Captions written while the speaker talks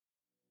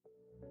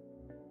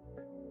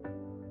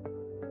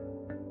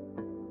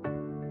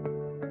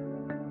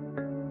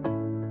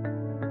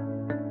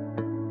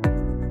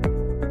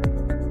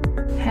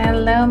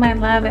Hello, my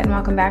love, and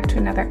welcome back to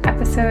another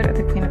episode of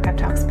the Queen of Pep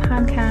Talks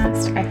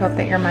podcast. I hope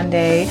that your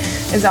Monday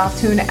is off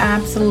to an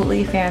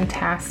absolutely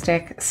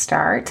fantastic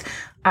start.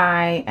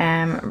 I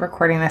am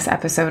recording this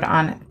episode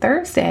on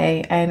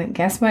Thursday, and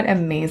guess what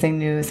amazing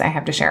news I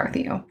have to share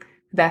with you?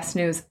 Best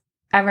news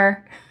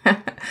ever.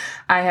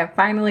 I have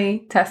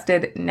finally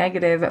tested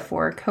negative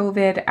for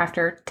COVID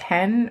after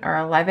 10 or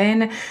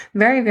 11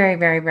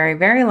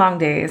 very long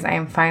days. I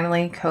am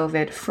finally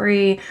COVID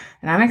free,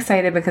 and I'm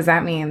excited because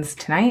that means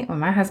tonight when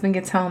my husband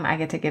gets home, I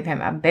get to give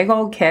him a big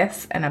old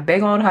kiss and a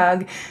big old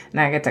hug, and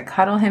I get to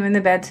cuddle him in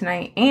the bed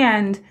tonight,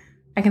 and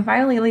I can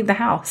finally leave the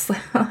house.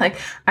 Like,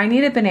 I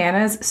needed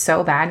bananas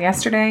so bad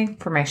yesterday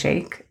for my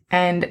shake,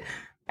 and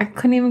I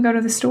couldn't even go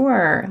to the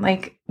store.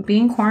 Like,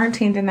 being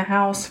quarantined in the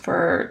house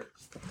for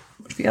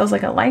feels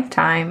like a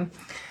lifetime.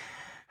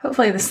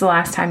 Hopefully this is the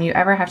last time you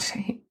ever have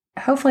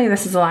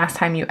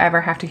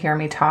to hear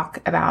me talk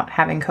about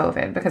having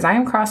COVID, because I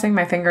am crossing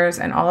my fingers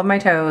and all of my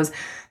toes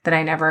that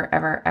I never,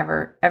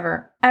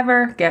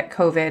 ever get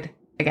COVID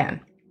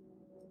again.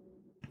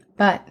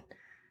 But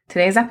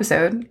today's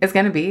episode is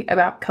going to be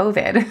about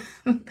COVID.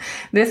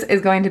 This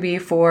is going to be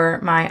for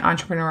my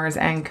entrepreneurs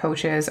and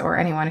coaches, or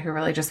anyone who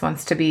really just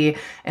wants to be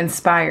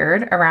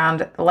inspired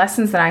around the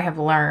lessons that I have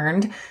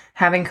learned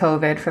having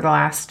COVID for the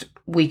last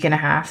week and a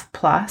half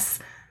plus,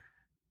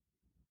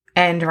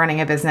 and running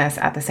a business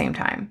at the same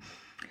time.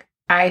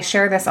 I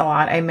share this a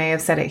lot. I may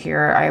have said it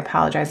here. I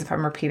apologize if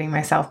I'm repeating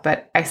myself,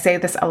 but I say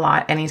this a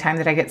lot anytime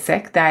that I get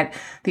sick, that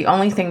the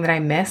only thing that I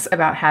miss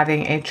about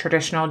having a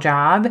traditional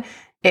job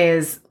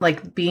is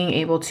like being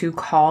able to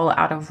call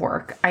out of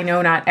work. I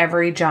know not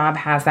every job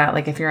has that.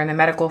 Like if you're in the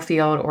medical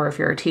field or if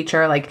you're a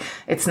teacher, like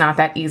it's not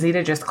that easy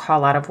to just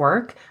call out of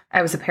work.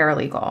 I was a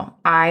paralegal.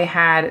 I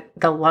had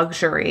the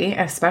luxury,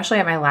 especially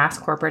at my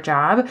last corporate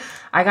job,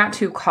 I got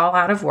to call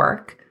out of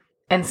work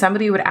and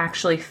somebody would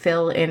actually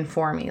fill in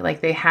for me.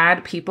 Like they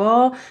had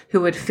people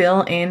who would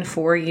fill in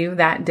for you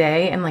that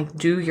day and like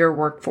do your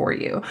work for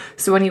you.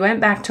 So when you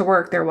went back to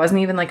work, there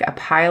wasn't even like a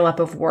pile up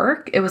of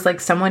work. It was like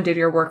someone did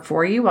your work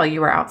for you while you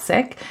were out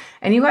sick,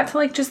 and you got to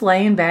like just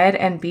lay in bed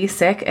and be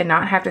sick and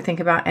not have to think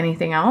about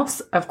anything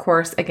else. Of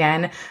course,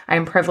 again,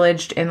 I'm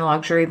privileged in the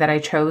luxury that I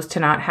chose to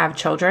not have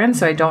children.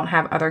 So I don't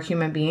have other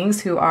human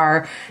beings who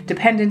are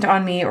dependent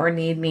on me or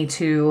need me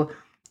to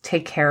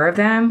take care of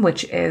them,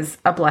 which is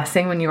a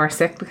blessing when you are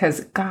sick,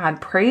 because God,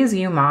 praise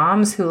you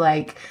moms who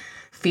like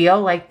feel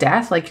like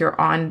death, like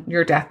you're on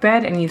your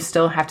deathbed and you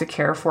still have to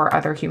care for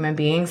other human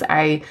beings.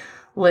 I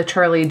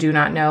literally do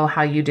not know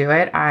how you do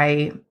it.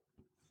 I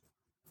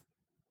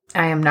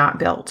am not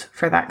built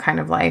for that kind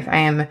of life.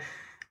 I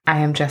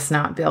am just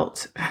not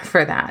built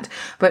for that.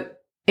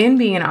 But in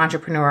being an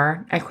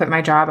entrepreneur, I quit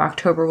my job.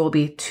 October will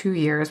be 2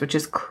 years, which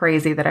is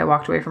crazy that I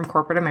walked away from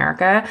corporate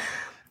America.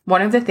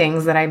 One of the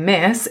things that I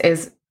miss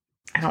is,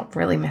 I don't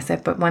really miss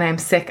it, but when I'm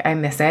sick, I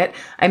miss it.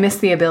 I miss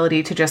the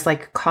ability to just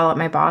like call up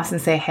my boss and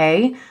say,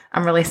 hey,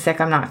 I'm really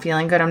sick. I'm not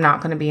feeling good. I'm not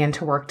going to be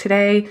into work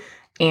today.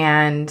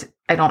 And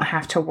I don't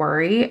have to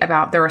worry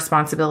about the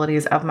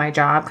responsibilities of my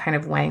job kind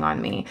of weighing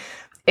on me.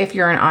 If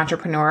you're an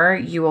entrepreneur,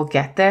 you will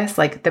get this,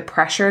 like the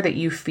pressure that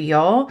you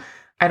feel.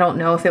 I don't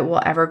know if it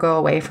will ever go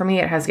away for me.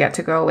 It has yet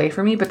to go away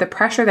for me, but the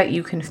pressure that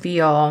you can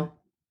feel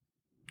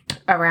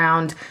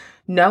around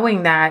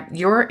knowing that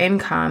your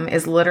income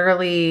is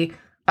literally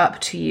up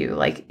to you.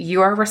 Like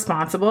you are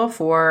responsible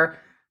for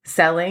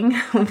selling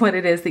what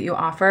it is that you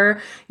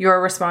offer. You're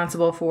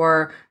responsible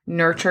for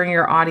nurturing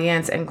your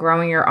audience and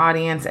growing your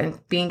audience and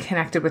being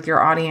connected with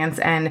your audience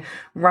and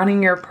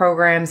running your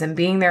programs and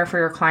being there for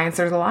your clients.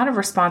 There's a lot of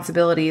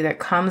responsibility that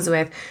comes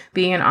with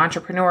being an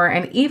entrepreneur.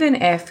 And even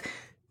if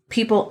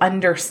people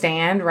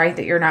understand, right,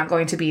 that you're not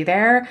going to be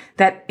there,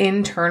 that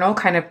internal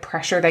kind of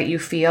pressure that you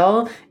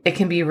feel, it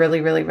can be really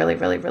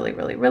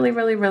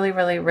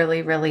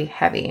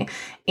heavy.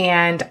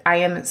 And I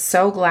am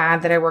so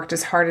glad that I worked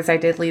as hard as I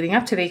did leading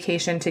up to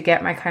vacation to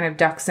get my kind of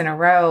ducks in a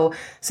row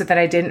so that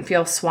I didn't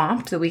feel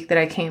swamped the week that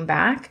I came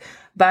back.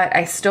 But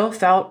I still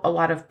felt a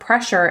lot of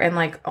pressure and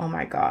like, oh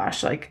my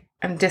gosh, like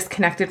I'm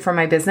disconnected from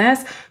my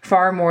business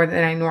far more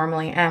than I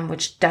normally am,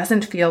 which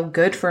doesn't feel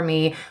good for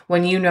me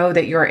when you know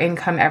that your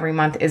income every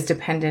month is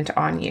dependent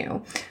on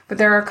you. But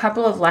there are a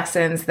couple of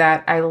lessons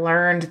that I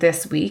learned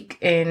this week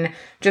in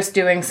just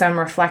doing some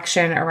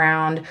reflection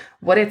around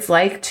what it's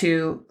like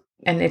to,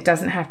 and it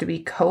doesn't have to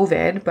be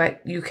COVID, but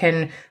you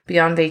can be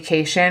on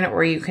vacation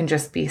or you can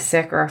just be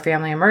sick or a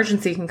family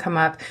emergency can come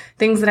up.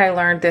 Things that I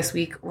learned this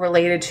week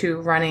related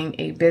to running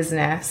a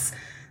business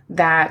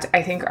that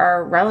I think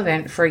are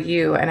relevant for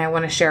you. And I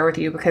want to share with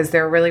you because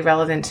they're really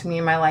relevant to me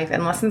in my life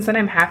and lessons that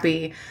I'm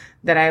happy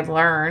that I've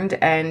learned.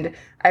 And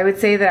I would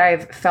say that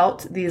I've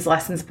felt these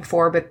lessons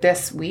before, but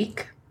this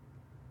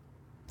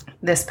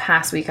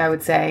past week, I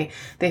would say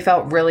they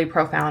felt really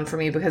profound for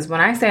me, because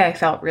when I say I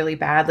felt really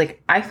bad,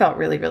 like I felt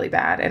really, really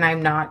bad, and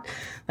I'm not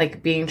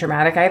like being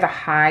dramatic. I have a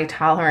high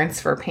tolerance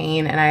for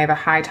pain, and I have a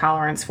high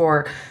tolerance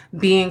for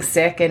being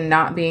sick and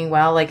not being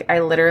well. Like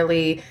I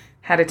literally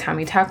had a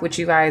tummy tuck, which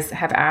you guys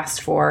have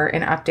asked for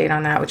an update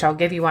on that, which I'll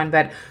give you one.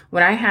 But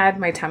when I had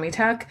my tummy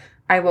tuck,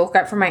 I woke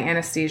up from my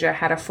anesthesia,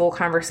 had a full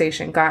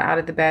conversation, got out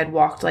of the bed,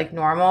 walked like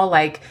normal.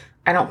 Like,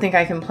 I don't think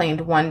I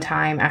complained one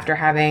time after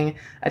having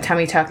a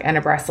tummy tuck and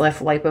a breast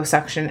lift,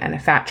 liposuction, and a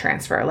fat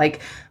transfer. Like,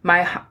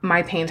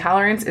 my pain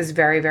tolerance is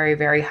very, very,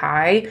 very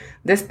high.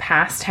 This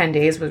past 10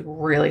 days was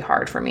really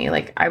hard for me.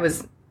 Like, I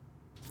was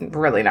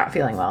really not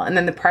feeling well. And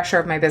then the pressure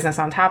of my business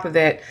on top of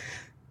it,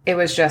 it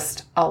was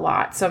just a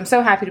lot. So I'm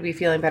so happy to be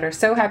feeling better,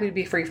 so happy to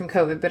be free from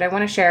COVID. But I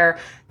want to share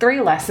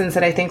 3 lessons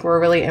that I think were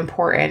really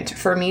important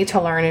for me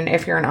to learn. And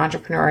if you're an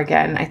entrepreneur,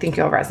 again, I think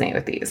you'll resonate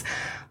with these.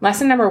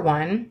 Lesson number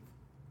 1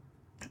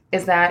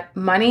 is that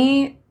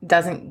money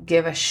doesn't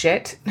give a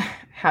shit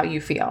how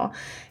you feel.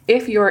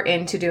 If you're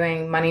into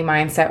doing money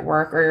mindset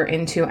work or you're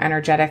into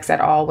energetics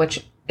at all,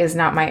 which is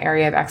not my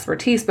area of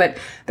expertise, but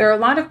there are a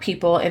lot of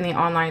people in the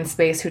online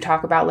space who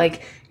talk about,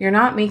 like, you're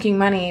not making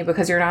money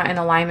because you're not in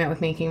alignment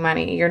with making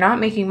money. You're not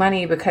making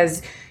money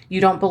because you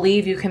don't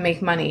believe you can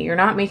make money. You're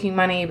not making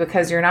money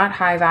because you're not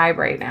high vibe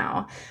right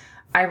now.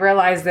 I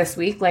realized this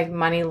week, like,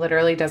 money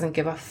literally doesn't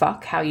give a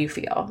fuck how you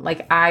feel.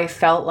 Like, I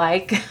felt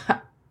like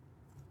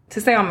to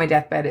say on my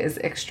deathbed is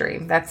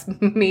extreme. That's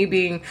me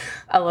being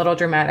a little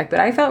dramatic, but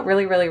I felt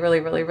really, really,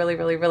 really, really, really,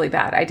 really, really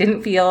bad. I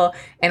didn't feel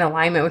in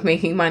alignment with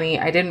making money.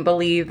 I didn't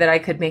believe that I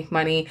could make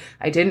money.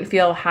 I didn't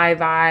feel high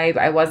vibe.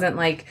 I wasn't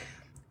like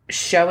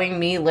showing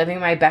me living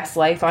my best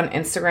life on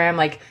Instagram.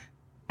 Like,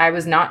 I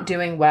was not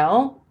doing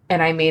well,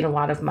 and I made a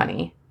lot of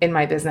money in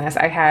my business.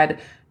 I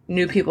had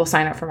new people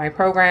sign up for my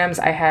programs.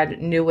 I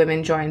had new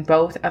women join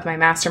both of my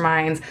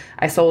masterminds.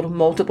 I sold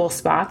multiple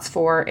spots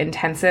for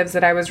intensives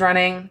that I was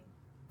running.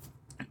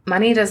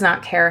 Money does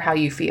not care how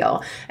you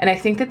feel. And I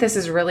think that this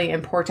is really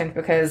important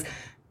because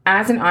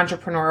as an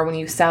entrepreneur, when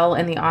you sell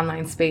in the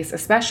online space,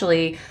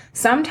 especially,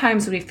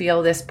 sometimes we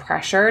feel this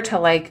pressure to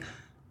like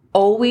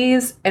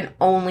always and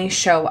only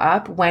show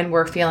up when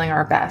we're feeling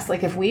our best.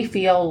 Like, if we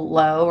feel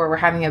low or we're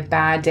having a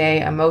bad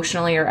day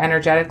emotionally or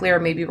energetically, or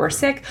maybe we're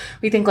sick,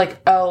 we think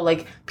like, oh,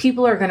 like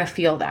people are going to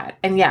feel that.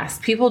 And yes,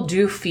 people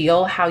do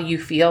feel how you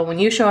feel. When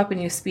you show up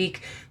and you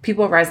speak,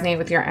 people resonate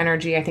with your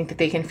energy. I think that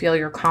they can feel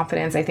your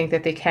confidence. I think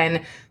that they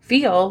can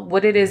feel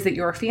what it is that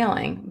you're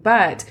feeling.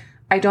 But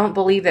I don't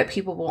believe that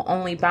people will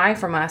only buy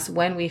from us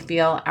when we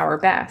feel our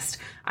best.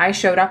 I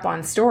showed up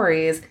on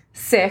stories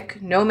sick,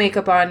 no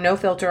makeup on, no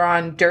filter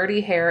on,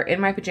 dirty hair,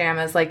 in my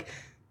pajamas, like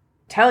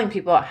telling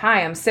people,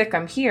 hi, I'm sick,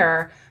 I'm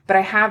here, but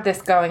I have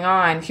this going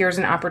on. Here's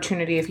an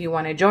opportunity if you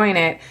want to join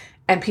it.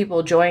 And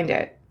people joined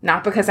it.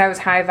 Not because I was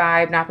high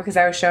vibe, not because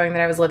I was showing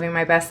that I was living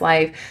my best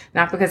life,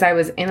 not because I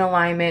was in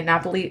alignment,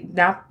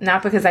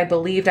 not because I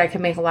believed I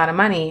could make a lot of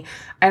money.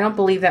 I don't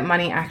believe that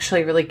money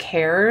actually really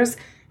cares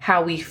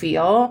how we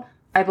feel.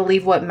 I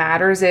believe what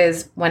matters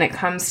is when it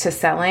comes to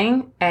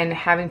selling and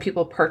having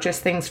people purchase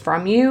things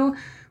from you,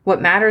 what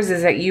matters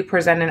is that you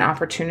present an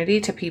opportunity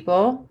to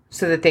people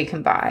so that they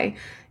can buy.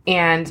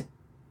 And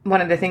one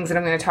of the things that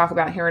I'm going to talk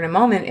about here in a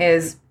moment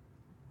is,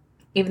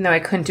 even though I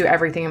couldn't do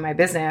everything in my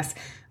business,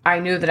 I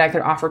knew that I could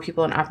offer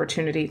people an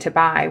opportunity to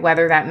buy,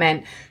 whether that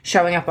meant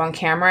showing up on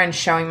camera and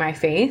showing my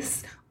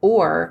face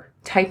or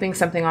typing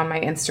something on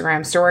my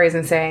Instagram stories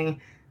and saying,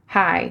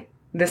 hi,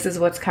 this is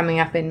what's coming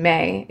up in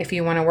May. If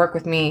you want to work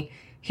with me,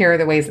 here are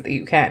the ways that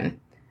you can.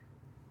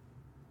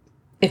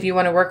 If you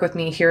want to work with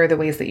me, here are the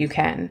ways that you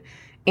can.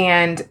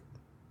 And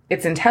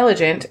it's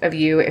intelligent of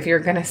you, if you're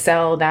going to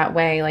sell that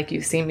way, like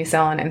you've seen me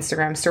sell on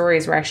Instagram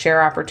stories where I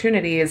share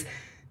opportunities,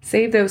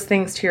 save those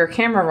things to your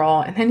camera roll,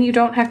 and then you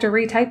don't have to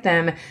retype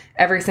them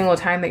every single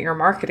time that you're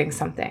marketing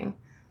something.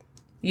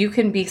 You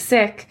can be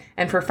sick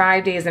and for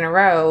 5 days in a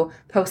row,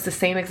 post the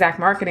same exact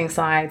marketing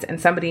slides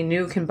and somebody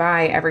new can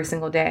buy every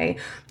single day.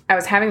 I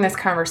was having this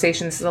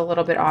conversation, this is a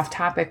little bit off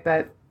topic,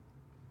 but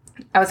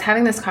I was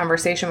having this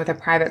conversation with a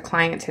private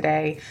client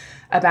today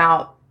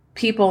about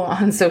people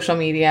on social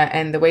media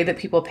and the way that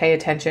people pay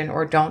attention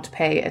or don't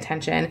pay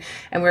attention.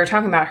 And we were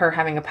talking about her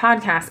having a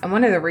podcast. And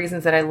one of the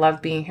reasons that I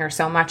love being here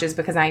so much is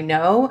because I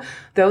know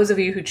those of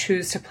you who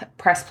choose to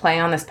press play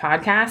on this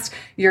podcast,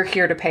 you're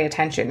here to pay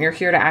attention. You're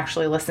here to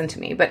actually listen to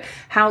me. But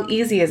how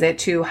easy is it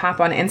to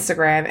hop on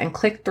Instagram and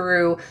click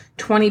through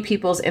 20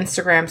 people's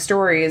Instagram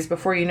stories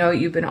before you know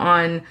you've been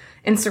on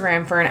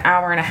Instagram for an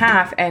hour and a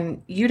half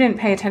and you didn't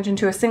pay attention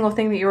to a single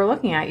thing that you were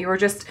looking at. You were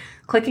just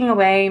clicking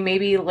away,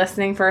 maybe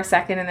listening for a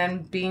second and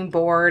then being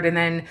bored and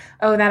then,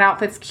 oh, that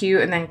outfit's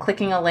cute, and then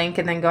clicking a link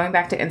and then going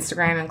back to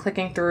Instagram and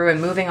clicking through and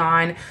moving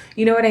on.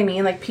 You know what I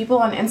mean? Like, people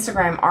on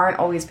Instagram aren't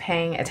always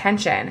paying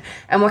attention.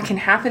 And what can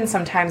happen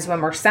sometimes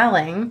when we're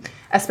selling,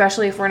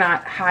 especially if we're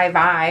not high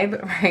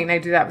vibe, right? And I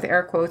do that with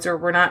air quotes, or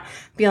we're not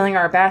feeling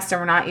our best and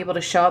we're not able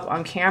to show up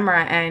on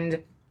camera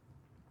and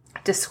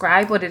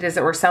describe what it is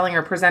that we're selling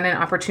or present an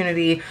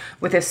opportunity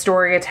with a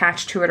story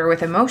attached to it or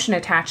with emotion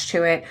attached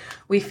to it,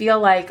 we feel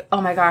like,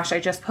 oh my gosh,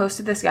 I just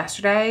posted this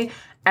yesterday.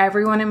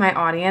 Everyone in my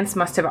audience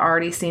must have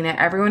already seen it.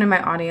 Everyone in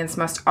my audience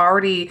must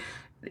already,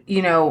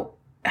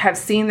 have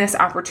seen this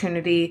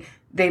opportunity.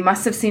 They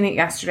must have seen it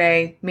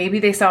yesterday. Maybe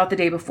they saw it the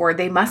day before.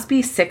 They must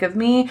be sick of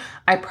me.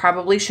 I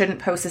probably shouldn't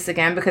post this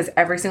again because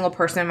every single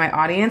person in my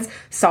audience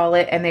saw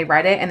it and they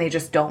read it and they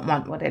just don't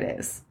want what it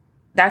is.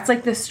 That's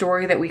like the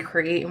story that we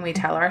create and we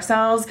tell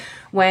ourselves,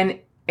 when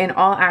in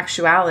all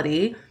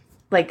actuality,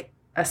 like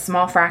a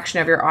small fraction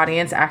of your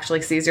audience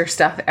actually sees your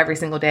stuff every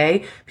single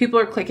day. People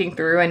are clicking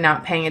through and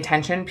not paying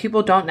attention.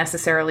 People don't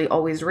necessarily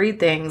always read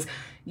things.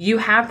 You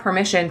have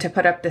permission to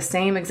put up the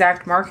same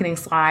exact marketing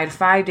slide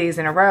 5 days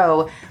in a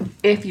row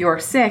if you're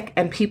sick,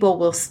 and people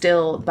will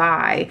still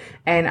buy.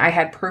 And I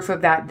had proof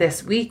of that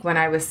this week when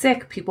I was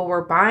sick. People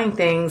were buying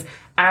things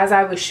as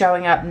I was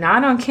showing up,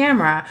 not on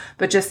camera,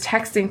 but just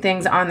texting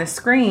things on the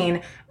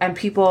screen, and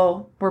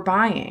people were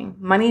buying.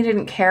 Money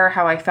didn't care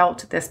how I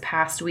felt this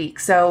past week.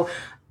 So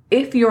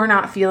if you're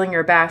not feeling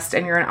your best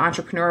and you're an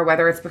entrepreneur,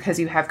 whether it's because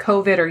you have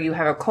COVID or you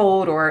have a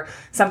cold or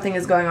something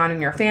is going on in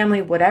your family,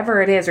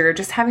 whatever it is, or you're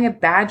just having a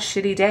bad,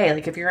 shitty day,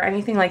 like if you're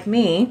anything like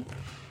me,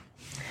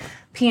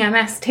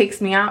 PMS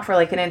takes me out for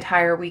like an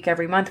entire week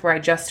every month where I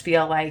just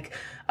feel like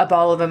a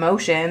ball of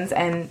emotions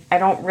and I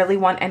don't really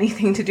want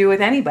anything to do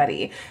with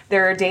anybody.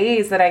 There are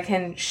days that I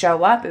can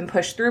show up and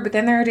push through, but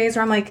then there are days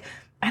where I'm like,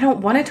 I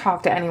don't want to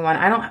talk to anyone.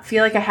 I don't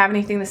feel like I have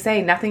anything to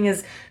say. Nothing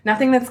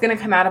that's going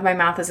to come out of my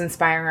mouth is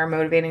inspiring or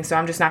motivating, so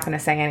I'm just not going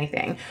to say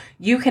anything.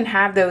 You can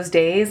have those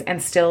days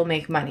and still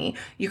make money.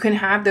 You can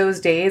have those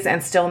days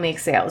and still make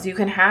sales. You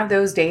can have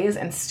those days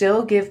and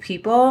still give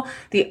people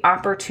the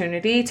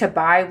opportunity to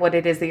buy what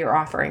it is that you're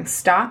offering.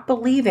 Stop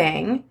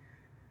believing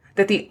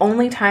that the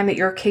only time that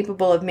you're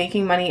capable of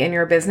making money in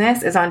your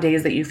business is on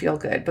days that you feel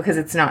good, because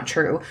it's not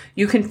true.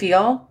 You can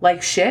feel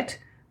like shit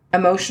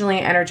emotionally,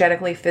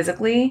 energetically,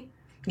 physically.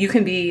 You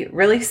can be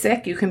really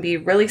sick. You can be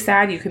really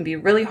sad. You can be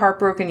really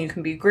heartbroken. You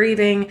can be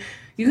grieving.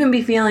 You can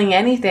be feeling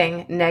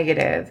anything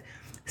negative.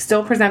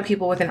 Still present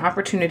people with an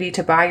opportunity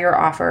to buy your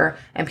offer,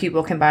 and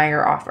people can buy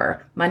your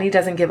offer. Money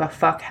doesn't give a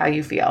fuck how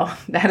you feel.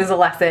 That is a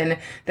lesson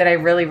that I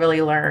really,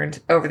 really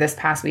learned over this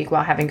past week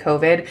while having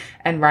COVID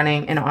and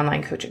running an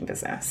online coaching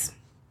business.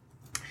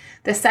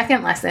 The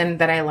second lesson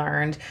that I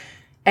learned,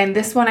 and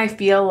this one I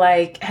feel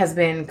like has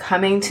been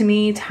coming to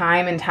me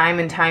time and time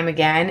and time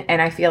again.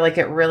 And I feel like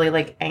it really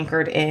like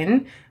anchored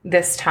in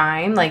this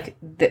time, like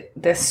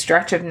this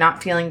stretch of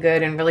not feeling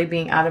good and really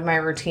being out of my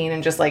routine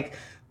and just like,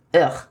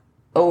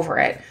 over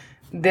it.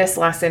 This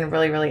lesson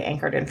really, really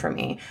anchored in for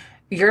me.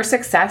 Your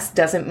success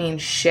doesn't mean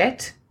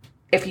shit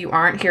if you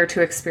aren't here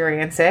to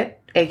experience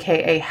it,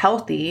 AKA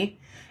healthy,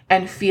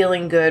 and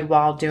feeling good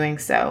while doing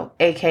so,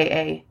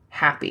 AKA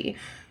happy.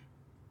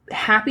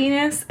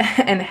 Happiness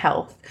and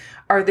health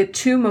are the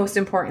two most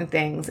important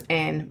things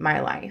in my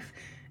life.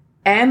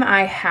 Am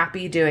I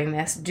happy doing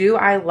this? Do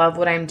I love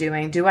what I'm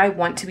doing? Do I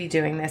want to be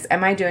doing this?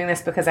 Am I doing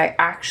this because I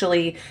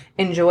actually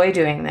enjoy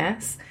doing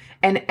this?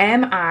 And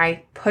am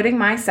I putting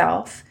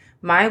myself,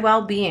 my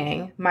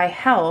well-being, my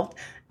health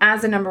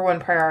as a number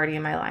one priority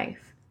in my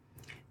life?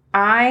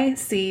 I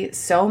see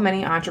so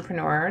many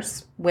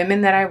entrepreneurs,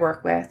 women that I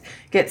work with,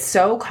 get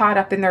so caught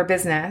up in their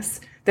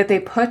business that they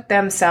put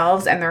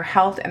themselves and their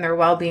health and their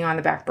well-being on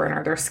the back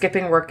burner. They're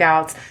skipping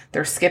workouts.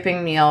 They're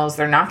skipping meals.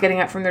 They're not getting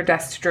up from their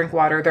desk to drink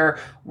water. They're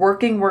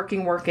working,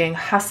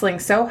 hustling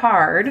so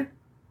hard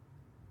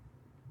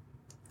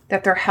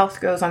that their health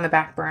goes on the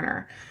back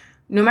burner.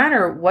 No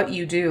matter what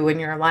you do in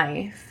your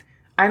life,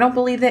 I don't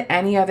believe that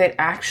any of it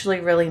actually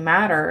really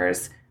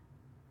matters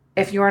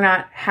if you're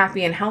not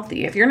happy and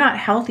healthy. If you're not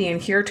healthy and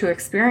here to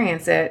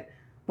experience it,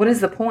 what is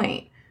the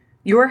point?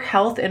 Your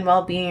health and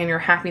well-being and your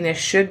happiness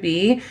should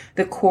be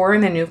the core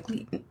and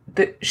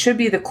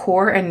the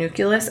core and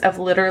nucleus of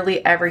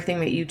literally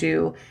everything that you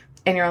do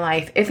in your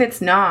life. If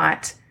it's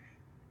not,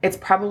 it's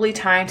probably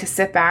time to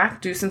sit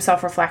back, do some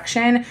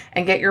self-reflection,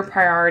 and get your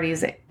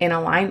priorities in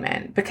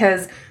alignment,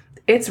 because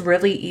it's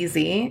really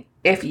easy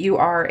if you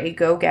are a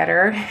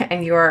go-getter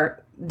and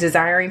you're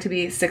desiring to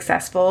be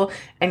successful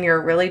and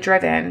you're really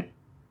driven.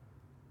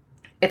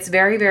 It's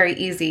very, very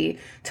easy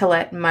to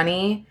let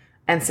money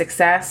and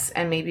success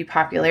and maybe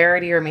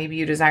popularity, or maybe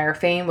you desire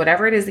fame,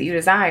 whatever it is that you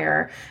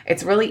desire,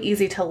 it's really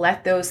easy to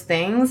let those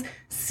things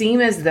seem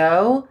as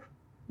though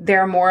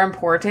they're more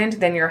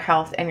important than your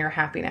health and your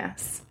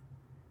happiness.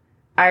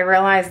 I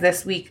realized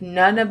this week,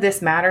 none of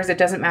this matters. It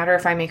doesn't matter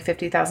if I make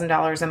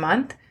 $50,000 a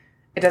month.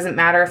 It doesn't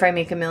matter if I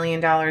make $1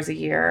 million a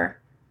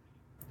year.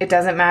 It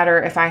doesn't matter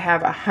if I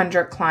have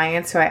 100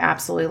 clients who I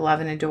absolutely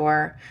love and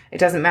adore. It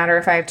doesn't matter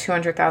if I have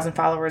 200,000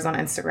 followers on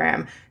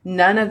Instagram.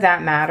 None of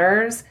that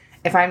matters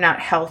if I'm not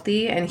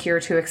healthy and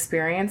here to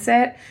experience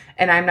it,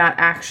 and I'm not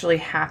actually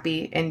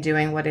happy in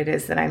doing what it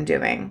is that I'm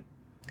doing.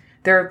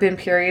 There have been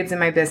periods in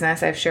my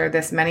business, I've shared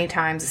this many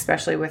times,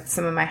 especially with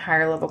some of my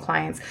higher level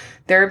clients.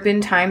 There have been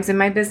times in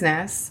my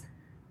business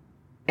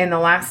in the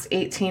last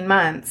 18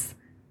 months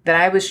that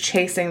I was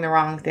chasing the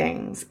wrong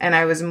things, and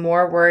I was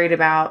more worried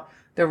about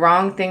the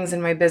wrong things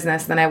in my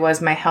business than I was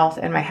my health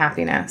and my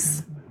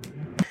happiness.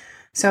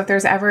 So if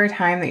there's ever a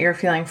time that you're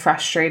feeling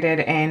frustrated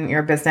in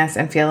your business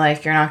and feel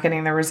like you're not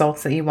getting the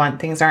results that you want,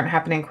 things aren't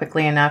happening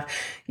quickly enough,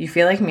 you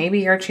feel like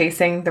maybe you're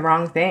chasing the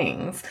wrong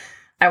things,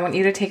 I want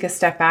you to take a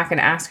step back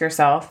and ask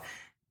yourself,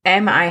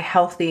 am I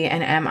healthy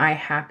and am I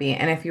happy?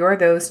 And if you're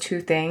those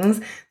two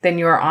things, then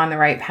you're on the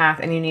right path.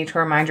 And you need to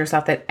remind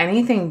yourself that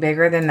anything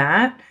bigger than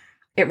that,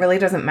 it really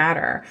doesn't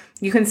matter.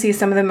 You can see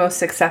some of the most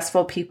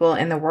successful people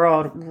in the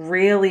world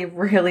really,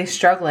 really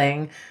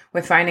struggling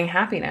with finding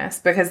happiness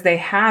because they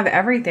have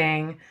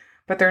everything,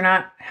 but they're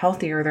not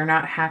healthy or they're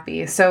not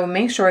happy. So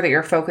make sure that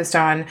you're focused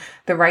on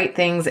the right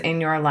things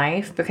in your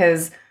life,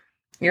 because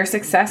your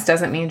success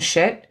doesn't mean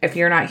shit if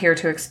you're not here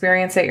to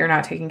experience it, you're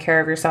not taking care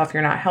of yourself,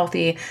 you're not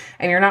healthy,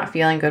 and you're not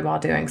feeling good while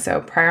doing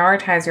so.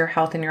 Prioritize your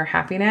health and your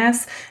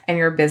happiness, and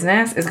your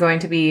business is going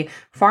to be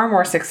far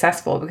more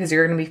successful because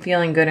you're going to be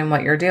feeling good in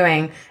what you're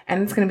doing,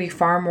 and it's going to be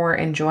far more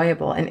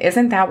enjoyable. And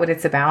isn't that what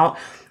it's about?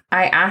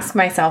 I ask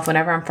myself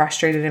whenever I'm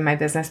frustrated in my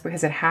business,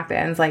 because it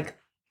happens, like,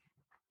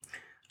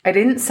 I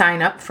didn't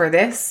sign up for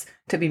this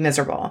to be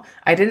miserable.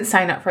 I didn't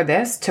sign up for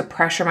this to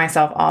pressure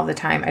myself all the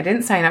time. I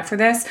didn't sign up for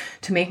this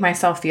to make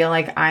myself feel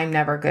like I'm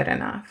never good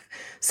enough.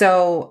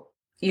 So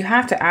you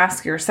have to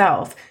ask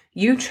yourself,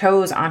 you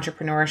chose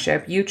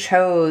entrepreneurship. You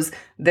chose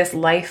this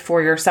life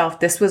for yourself.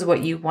 This was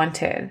what you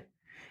wanted.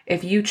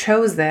 If you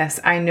chose this,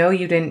 I know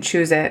you didn't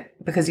choose it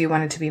because you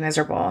wanted to be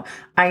miserable.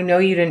 I know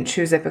you didn't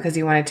choose it because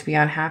you wanted to be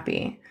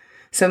unhappy.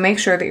 So make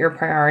sure that you're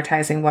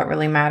prioritizing what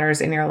really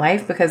matters in your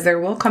life, because there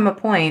will come a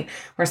point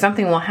where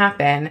something will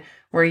happen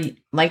where,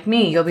 like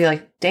me, you'll be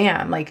like,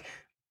 damn, like,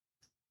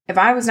 if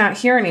I was not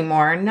here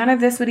anymore, none of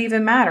this would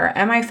even matter.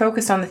 Am I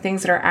focused on the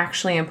things that are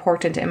actually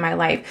important in my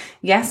life?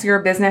 Yes, your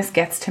business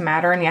gets to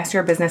matter, and yes,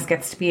 your business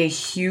gets to be a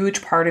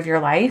huge part of your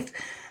life.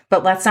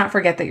 But let's not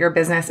forget that your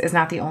business is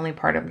not the only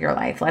part of your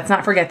life. Let's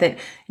not forget that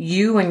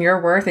you and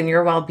your worth and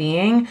your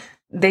well-being,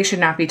 they should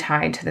not be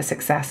tied to the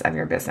success of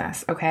your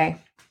business, okay?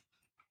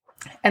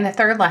 And the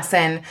third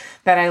lesson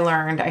that I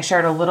learned, I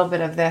shared a little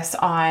bit of this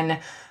on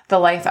the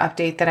life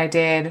update that I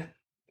did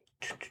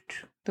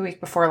the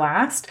week before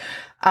last.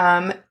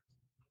 I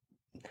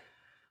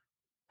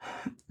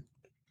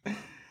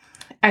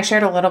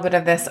shared a little bit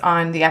of this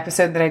on the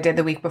episode that I did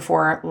the week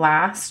before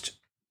last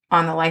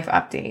on the life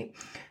update.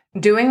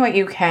 Doing what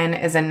you can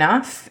is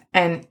enough.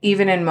 And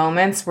even in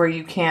moments where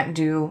you can't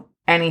do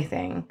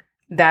anything,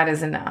 that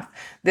is enough.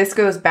 This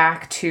goes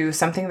back to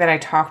something that I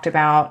talked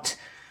about.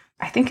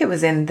 I think it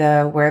was in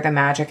the Where the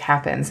Magic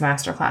Happens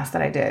masterclass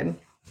that I did.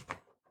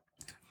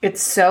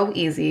 It's so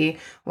easy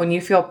when you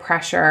feel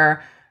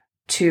pressure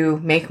to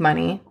make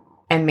money,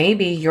 and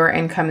maybe your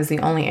income is the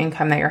only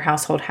income that your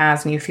household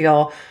has, and you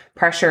feel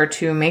pressure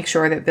to make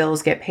sure that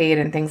bills get paid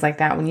and things like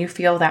that. When you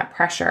feel that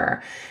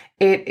pressure,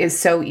 it is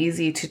so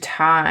easy to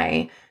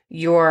tie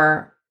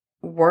your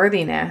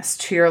worthiness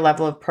to your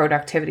level of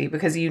productivity,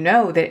 because you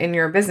know that in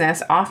your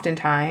business,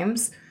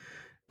 oftentimes,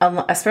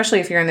 especially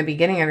if you're in the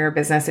beginning of your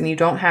business and you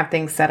don't have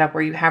things set up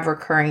where you have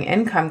recurring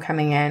income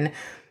coming in,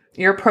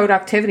 your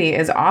productivity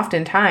is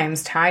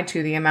oftentimes tied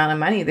to the amount of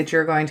money that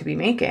you're going to be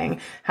making.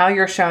 How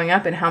you're showing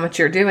up and how much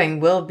you're doing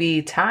will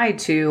be tied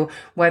to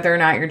whether or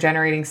not you're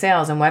generating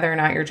sales, and whether or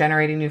not you're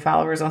generating new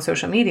followers on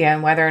social media,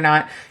 and whether or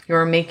not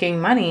you're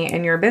making money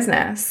in your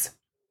business.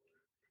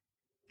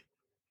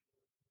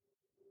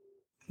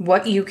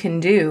 What you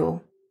can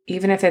do,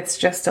 even if it's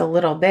just a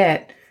little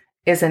bit,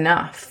 is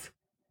enough.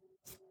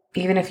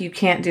 Even if you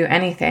can't do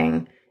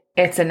anything,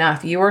 it's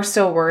enough. You are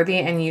still worthy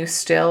and you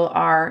still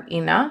are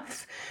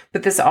enough.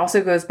 But this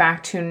also goes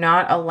back to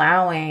not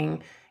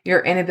allowing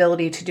your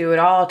inability to do it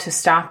all to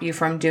stop you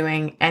from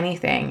doing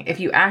anything. If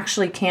you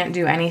actually can't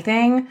do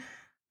anything,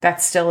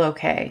 that's still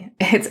okay.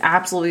 It's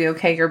absolutely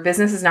okay. Your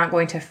business is not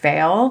going to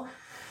fail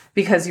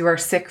because you are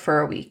sick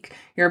for a week.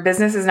 Your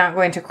business is not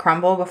going to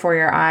crumble before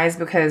your eyes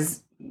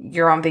because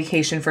you're on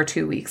vacation for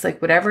 2 weeks. Like,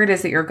 whatever it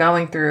is that you're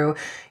going through,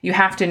 you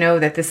have to know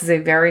that this is a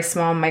very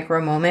small micro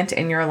moment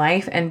in your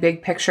life, and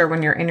big picture,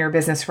 when you're in your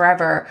business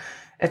forever,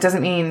 it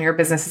doesn't mean your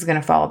business is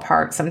going to fall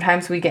apart.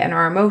 Sometimes we get in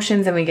our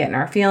emotions and we get in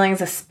our feelings,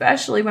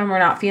 especially when we're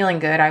not feeling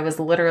good. I was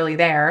literally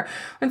there.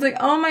 It's like,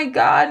 oh my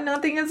God,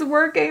 nothing is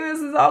working. This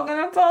is all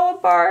going to fall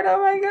apart.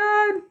 Oh my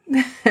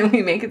God. And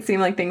we make it seem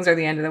like things are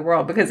the end of the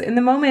world, because in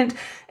the moment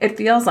it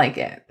feels like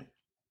it.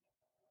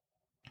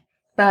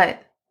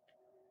 But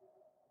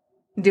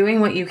doing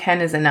what you can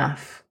is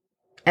enough.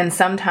 And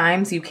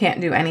sometimes you can't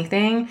do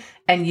anything,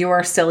 and you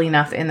are still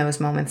enough in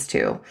those moments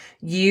too.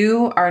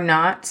 You are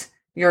not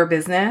your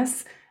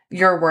business.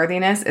 Your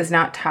worthiness is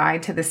not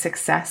tied to the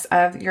success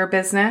of your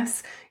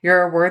business.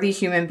 You're a worthy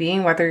human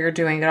being, whether you're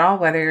doing it all,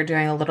 whether you're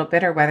doing a little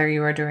bit, or whether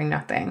you are doing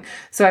nothing.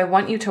 So I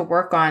want you to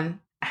work on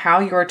how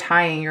you're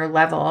tying your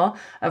level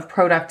of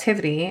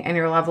productivity and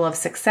your level of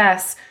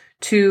success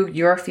to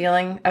your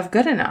feeling of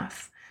good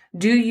enough.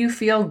 Do you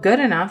feel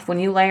good enough when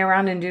you lay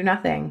around and do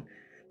nothing?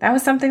 That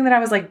was something that I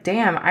was like,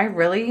 damn,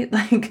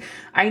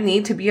 I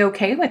need to be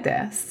okay with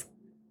this.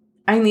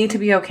 I need to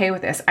be okay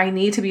with this. I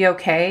need to be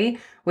okay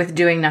with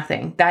doing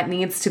nothing. That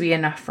needs to be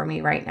enough for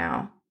me right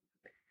now.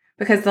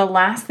 Because the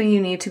last thing you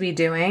need to be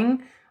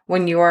doing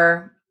when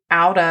you're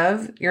out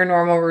of your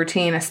normal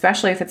routine,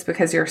 especially if it's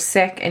because you're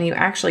sick and you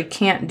actually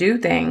can't do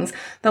things,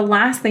 the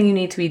last thing you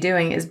need to be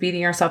doing is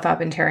beating yourself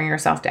up and tearing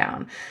yourself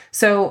down.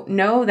 So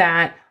know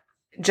that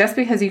just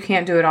because you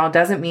can't do it all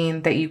doesn't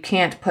mean that you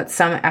can't put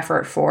some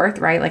effort forth,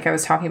 right? Like I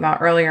was talking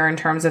about earlier in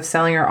terms of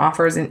selling your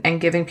offers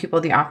and giving people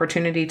the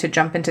opportunity to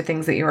jump into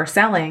things that you are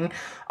selling.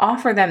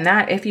 Offer them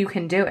that if you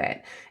can do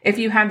it. If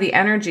you have the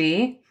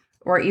energy,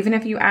 or even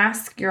if you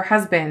ask your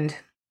husband,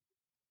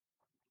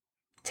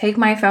 take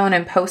my phone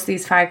and post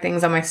these 5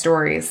 things on my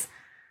stories,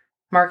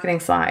 marketing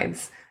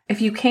slides.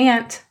 If you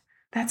can't,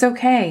 that's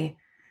okay.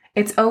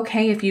 It's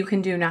okay if you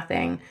can do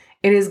nothing.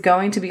 It is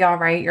going to be all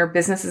right. Your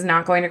business is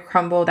not going to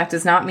crumble. That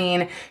does not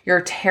mean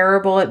you're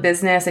terrible at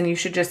business and you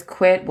should just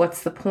quit.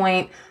 What's the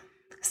point?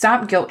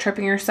 Stop guilt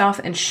tripping yourself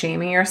and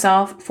shaming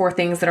yourself for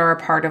things that are a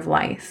part of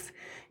life.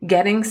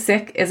 Getting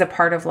sick is a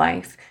part of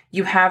life.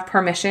 You have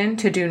permission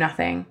to do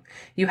nothing.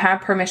 You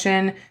have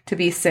permission to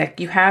be sick.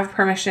 You have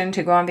permission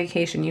to go on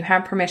vacation. You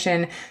have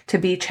permission to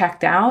be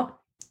checked out.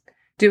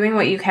 Doing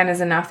what you can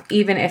is enough,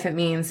 even if it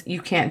means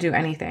you can't do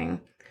anything.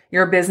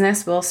 Your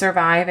business will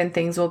survive and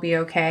things will be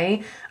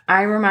okay.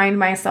 I remind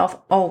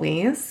myself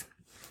always,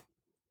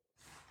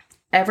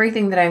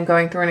 everything that I'm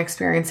going through and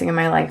experiencing in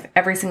my life,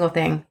 every single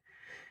thing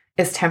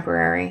is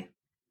temporary.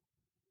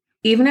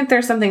 Even if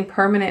there's something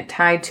permanent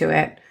tied to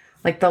it,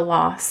 like the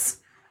loss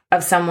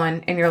of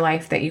someone in your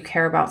life that you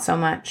care about so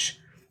much,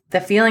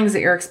 the feelings that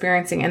you're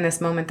experiencing in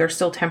this moment, they're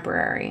still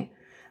temporary.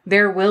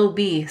 There will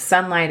be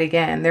sunlight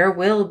again. There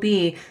will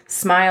be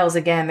smiles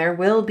again. There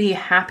will be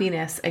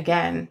happiness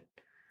again.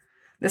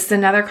 This is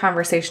another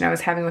conversation I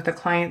was having with a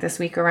client this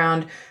week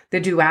around the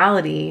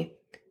duality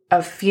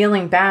of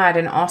feeling bad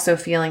and also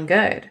feeling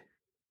good.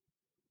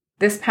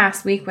 This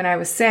past week when I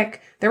was sick,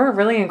 there were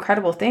really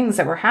incredible things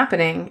that were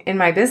happening in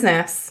my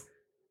business,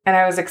 and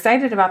I was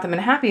excited about them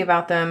and happy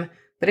about them.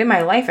 But in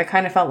my life, I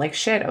kind of felt like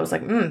shit. I was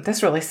like,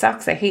 this really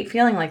sucks. I hate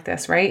feeling like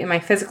this, right? In my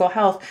physical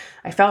health,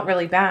 I felt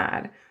really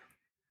bad.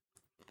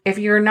 If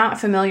you're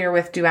not familiar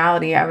with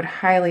duality, I would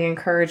highly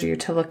encourage you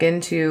to look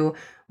into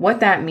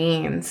what that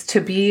means to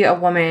be a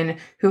woman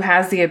who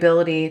has the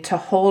ability to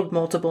hold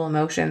multiple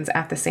emotions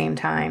at the same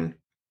time.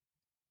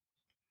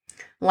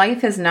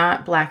 Life is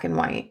not black and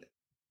white.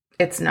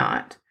 It's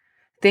not.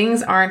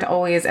 Things aren't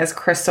always as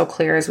crystal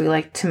clear as we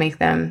like to make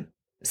them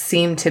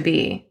seem to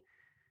be.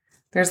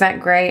 There's that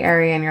gray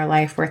area in your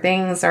life where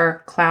things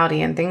are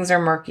cloudy and things are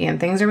murky and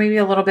things are maybe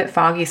a little bit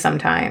foggy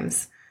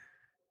sometimes.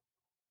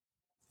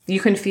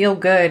 You can feel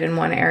good in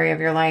one area of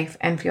your life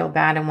and feel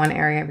bad in one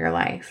area of your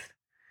life.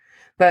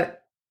 But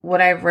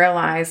what I've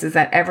realized is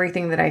that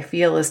everything that I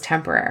feel is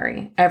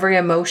temporary. Every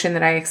emotion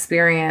that I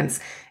experience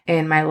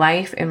in my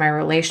life, in my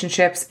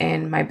relationships,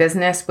 in my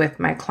business, with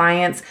my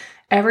clients,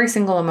 every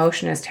single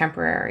emotion is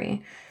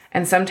temporary.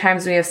 And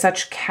sometimes we have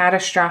such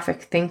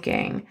catastrophic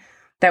thinking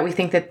that we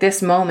think that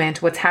this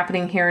moment, what's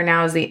happening here and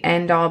now, is the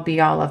end all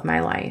be all of my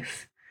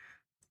life.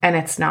 And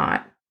it's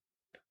not.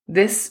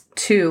 This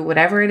too,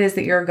 whatever it is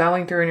that you're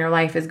going through in your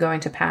life, is going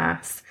to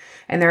pass.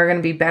 And there are going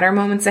to be better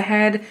moments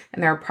ahead,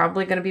 and there are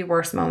probably going to be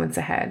worse moments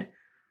ahead.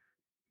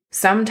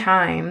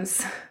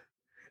 Sometimes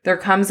there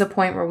comes a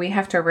point where we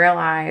have to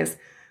realize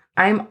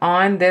I'm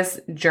on this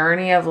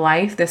journey of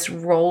life, this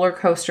roller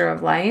coaster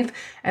of life,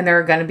 and there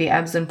are going to be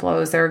ebbs and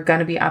flows. There are going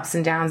to be ups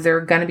and downs. There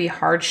are going to be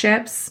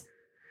hardships,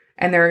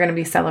 and there are going to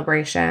be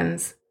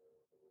celebrations.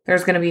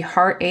 There's going to be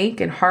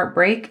heartache and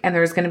heartbreak, and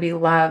there's going to be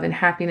love and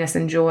happiness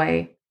and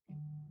joy.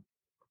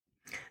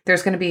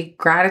 There's going to be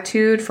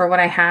gratitude for what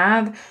I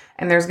have,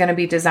 and there's going to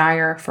be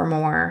desire for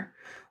more.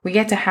 We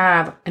get to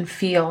have and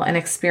feel and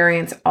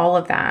experience all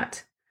of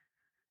that.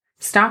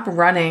 Stop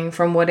running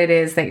from what it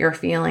is that you're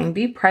feeling.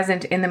 Be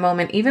present in the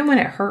moment, even when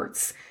it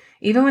hurts,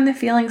 even when the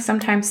feelings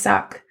sometimes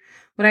suck.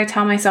 What I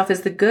tell myself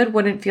is the good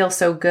wouldn't feel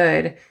so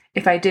good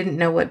if I didn't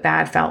know what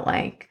bad felt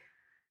like.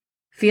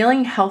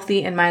 Feeling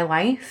healthy in my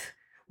life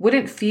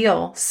wouldn't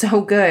feel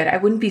so good. I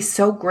wouldn't be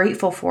so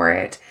grateful for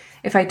it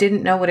if I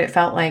didn't know what it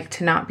felt like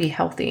to not be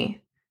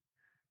healthy.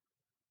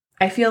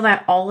 I feel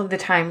that all of the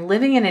time,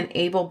 living in an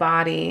able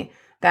body,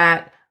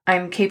 that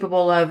I'm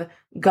capable of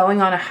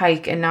going on a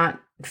hike and not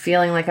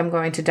feeling like I'm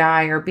going to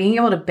die, or being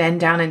able to bend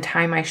down and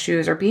tie my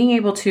shoes, or being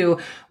able to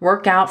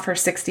work out for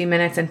 60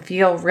 minutes and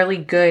feel really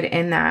good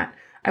in that.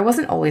 I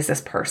wasn't always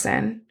this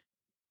person.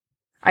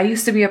 I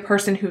used to be a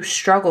person who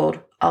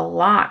struggled a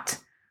lot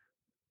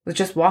with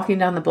just walking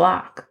down the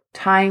block,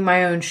 tying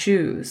my own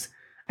shoes.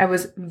 I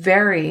was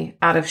very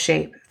out of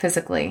shape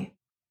physically.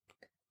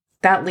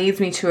 That leads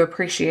me to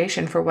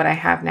appreciation for what I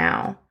have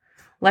now.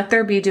 Let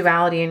there be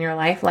duality in your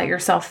life. Let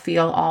yourself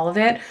feel all of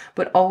it,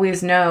 but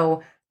always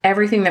know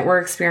everything that we're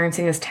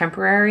experiencing is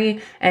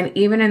temporary. And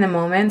even in the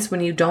moments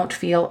when you don't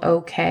feel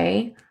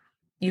okay,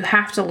 you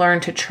have to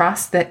learn to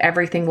trust that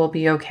everything will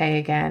be okay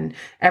again.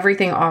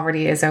 Everything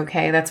already is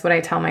okay. That's what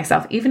I tell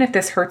myself. Even if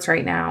this hurts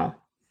right now,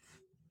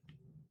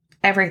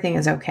 everything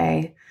is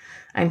okay.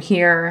 I'm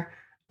here.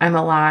 I'm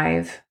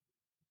alive.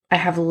 I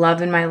have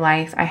love in my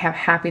life. I have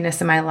happiness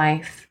in my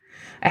life.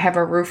 I have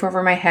a roof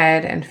over my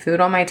head and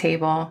food on my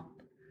table.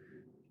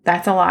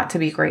 That's a lot to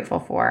be grateful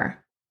for.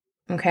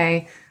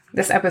 Okay.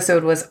 This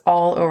episode was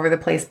all over the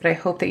place, but I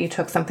hope that you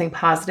took something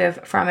positive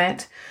from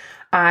it.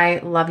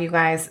 I love you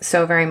guys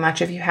so very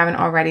much. If you haven't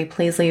already,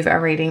 please leave a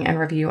rating and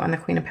review on the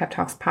Queen of Pep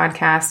Talks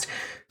podcast.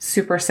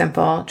 Super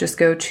simple. Just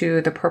go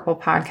to the Purple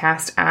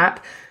Podcast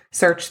app,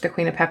 search the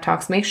Queen of Pep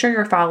Talks. Make sure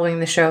you're following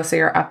the show so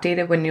you're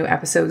updated when new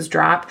episodes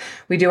drop.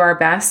 We do our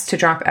best to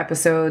drop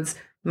episodes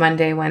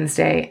Monday,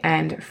 Wednesday,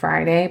 and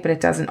Friday, but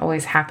it doesn't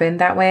always happen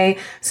that way.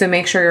 So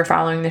make sure you're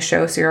following the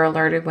show so you're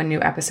alerted when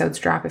new episodes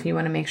drop if you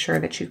want to make sure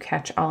that you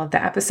catch all of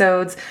the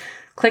episodes.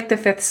 Click the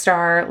 5th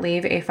star,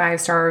 leave a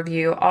 5-star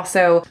review.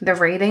 Also, the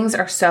ratings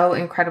are so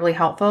incredibly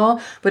helpful,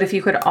 but if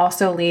you could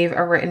also leave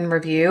a written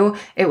review,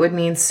 it would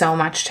mean so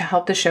much to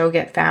help the show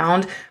get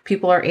found.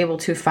 People are able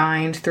to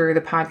find through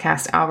the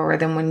podcast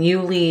algorithm. When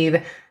you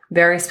leave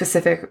very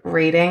specific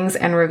ratings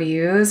and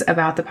reviews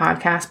about the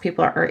podcast,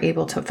 people are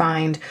able to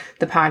find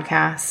the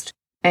podcast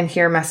and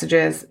hear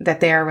messages that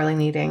they are really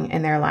needing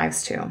in their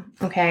lives too.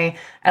 Okay.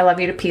 I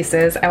love you to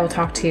pieces. I will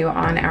talk to you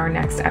on our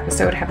next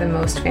episode. Have the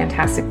most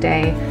fantastic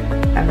day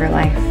of your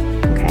life.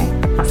 Okay.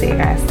 I'll see you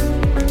guys.